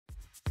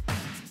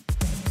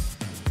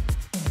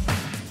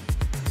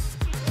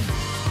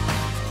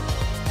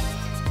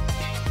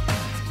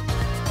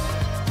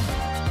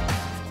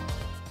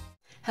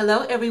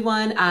Hello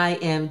everyone, I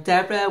am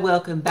Deborah.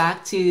 Welcome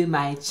back to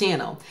my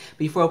channel.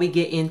 Before we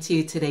get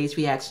into today's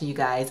reaction, you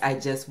guys, I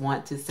just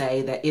want to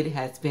say that it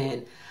has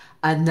been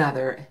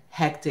another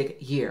hectic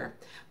year.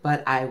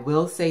 But I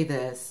will say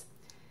this,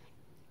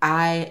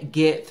 I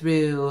get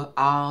through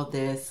all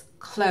this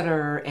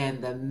clutter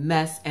and the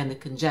mess and the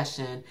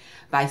congestion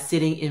by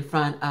sitting in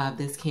front of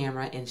this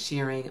camera and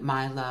sharing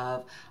my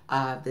love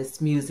of this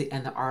music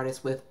and the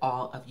artist with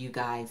all of you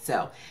guys.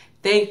 So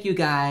thank you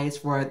guys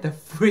for the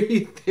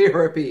free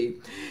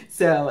therapy.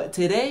 So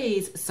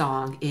today's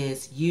song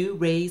is You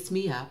Raise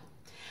Me Up,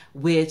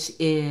 which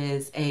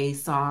is a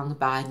song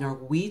by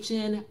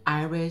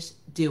Norwegian-Irish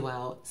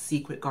duo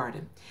Secret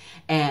Garden.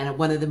 And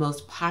one of the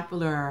most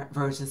popular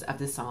versions of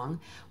this song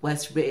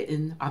was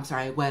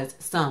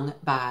sung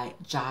by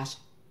Josh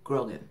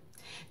Groban.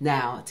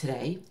 Now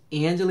today,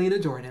 Angelina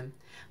Jordan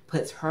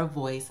puts her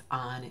voice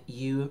on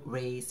You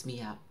Raise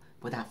Me Up.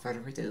 Without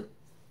further ado.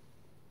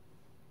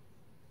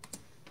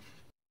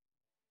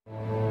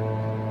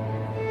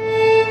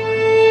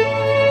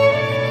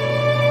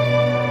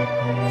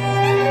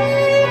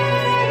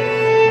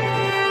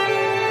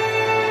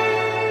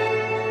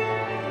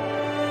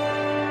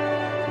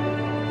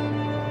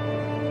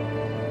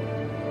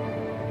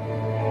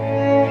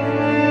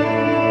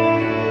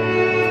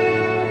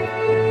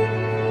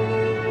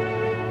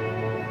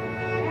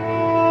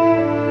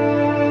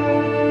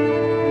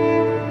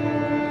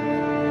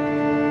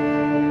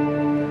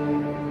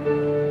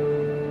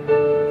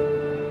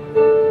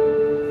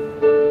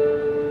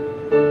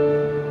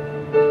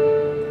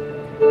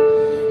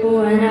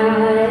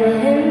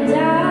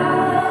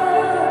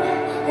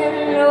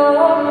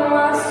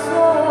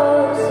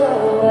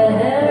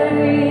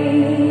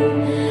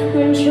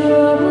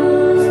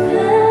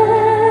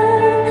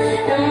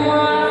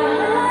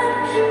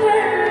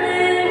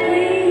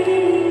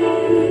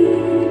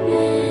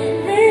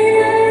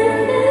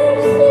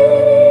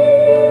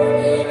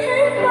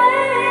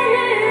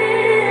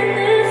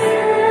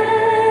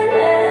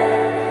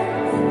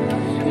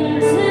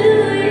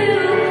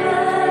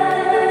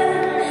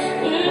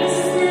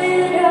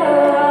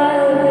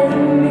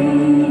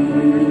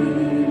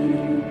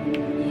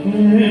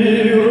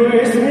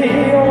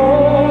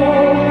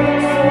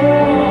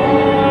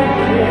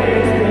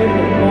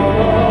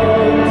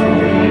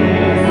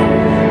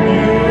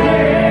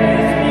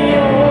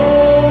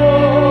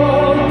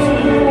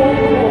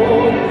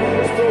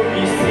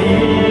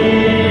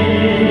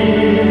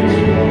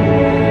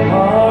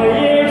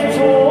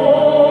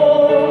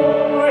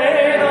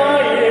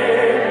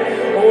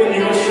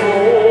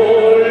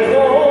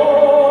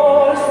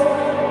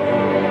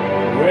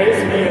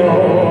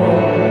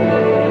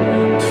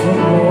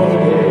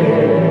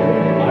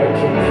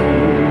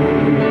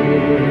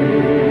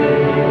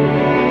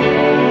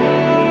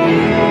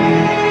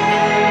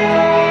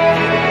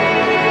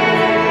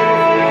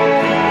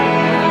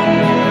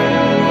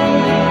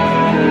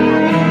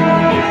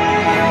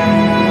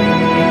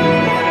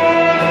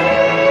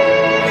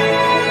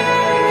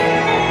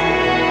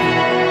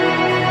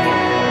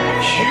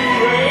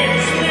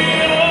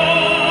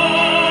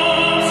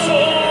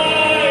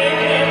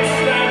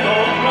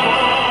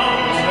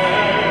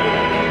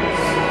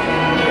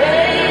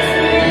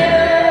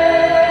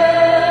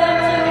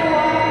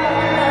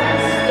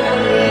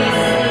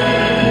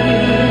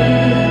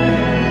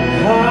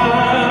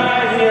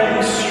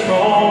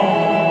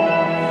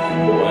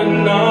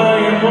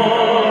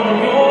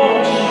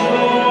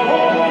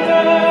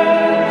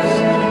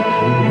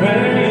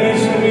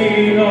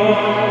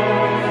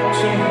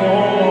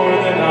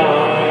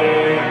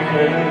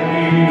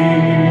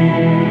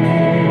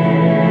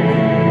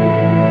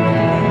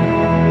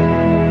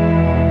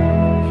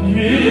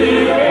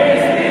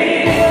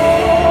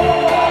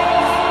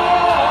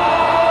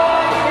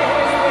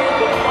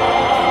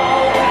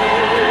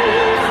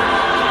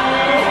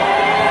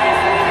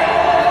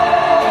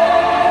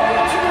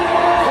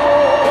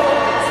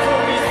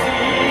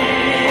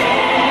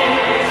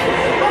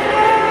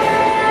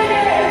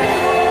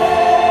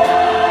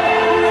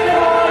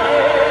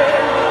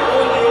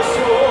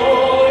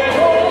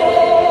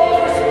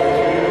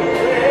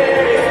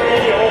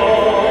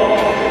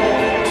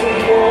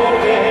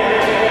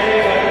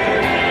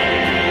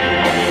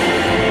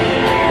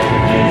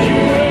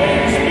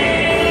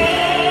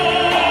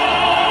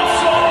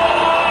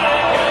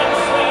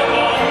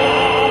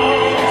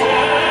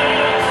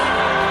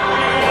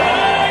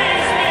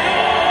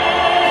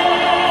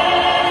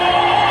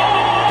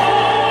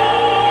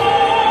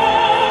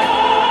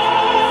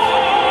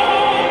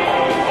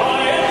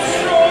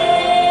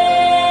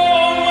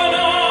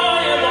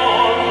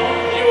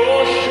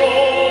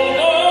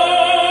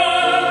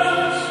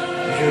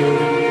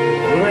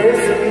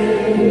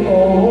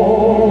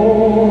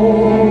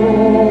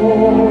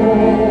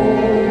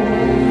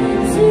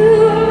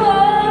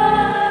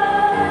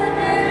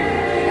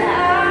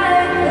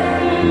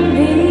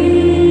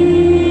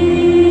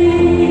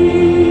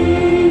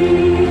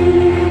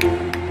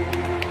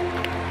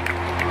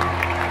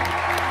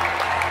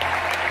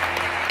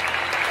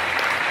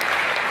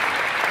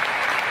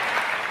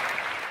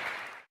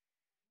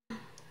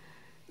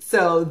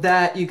 So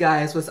that, you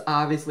guys, was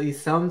obviously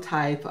some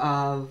type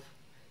of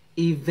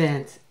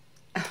event.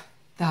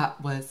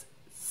 That was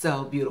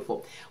so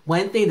beautiful.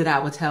 One thing that I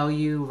will tell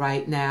you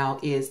right now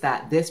is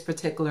that this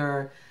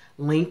particular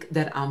link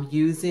that I'm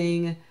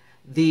using,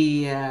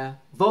 the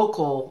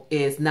vocal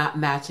is not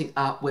matching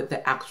up with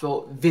the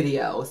actual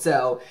video.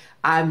 So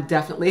I'm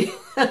definitely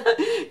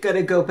going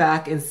to go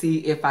back and see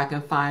if I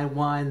can find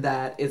one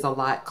that is a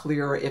lot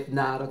clearer. If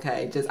not,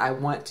 okay, just I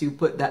want to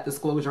put that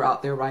disclosure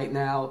out there right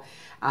now,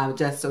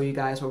 just so you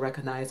guys will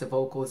recognize the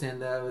vocals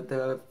and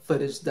the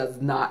footage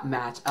does not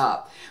match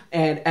up.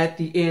 And at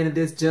the end,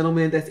 this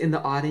gentleman that's in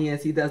the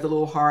audience, he does a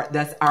little heart.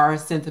 That's our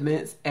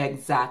sentiments.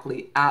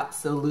 Exactly.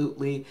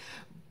 Absolutely.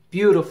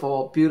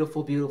 Beautiful,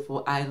 beautiful,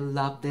 beautiful. I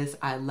love this.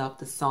 I love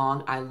the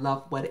song. I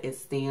love what it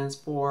stands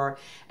for.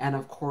 And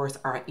of course,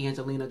 our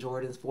Angelina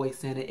Jordan's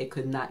voice in it. It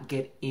could not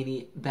get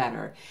any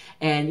better.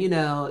 And, you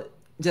know,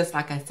 just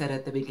like I said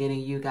at the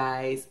beginning, you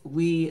guys,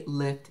 we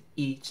lift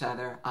each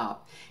other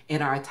up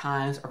in our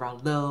times of our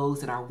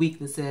lows and our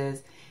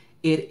weaknesses.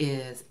 It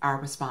is our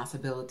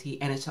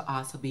responsibility, and it should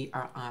also be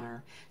our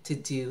honor to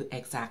do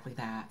exactly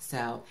that.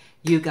 So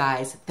you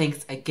guys,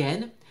 thanks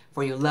again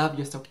for your love,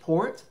 your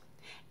support.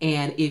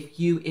 And if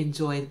you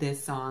enjoyed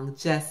this song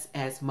just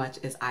as much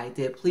as I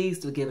did, please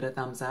do give it a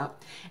thumbs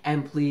up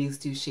and please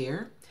do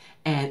share.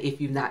 And if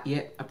you're not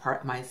yet a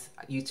part of my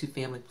YouTube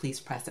family, please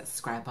press that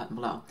subscribe button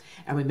below.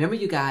 And remember,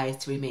 you guys,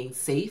 to remain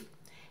safe,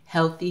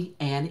 healthy,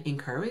 and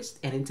encouraged.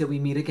 And until we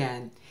meet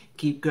again,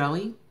 keep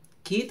growing,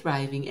 keep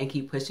thriving, and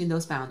keep pushing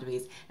those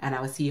boundaries. And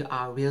I will see you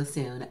all real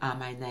soon on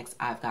my next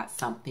I've Got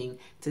Something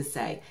to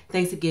Say.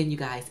 Thanks again, you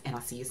guys, and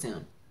I'll see you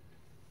soon.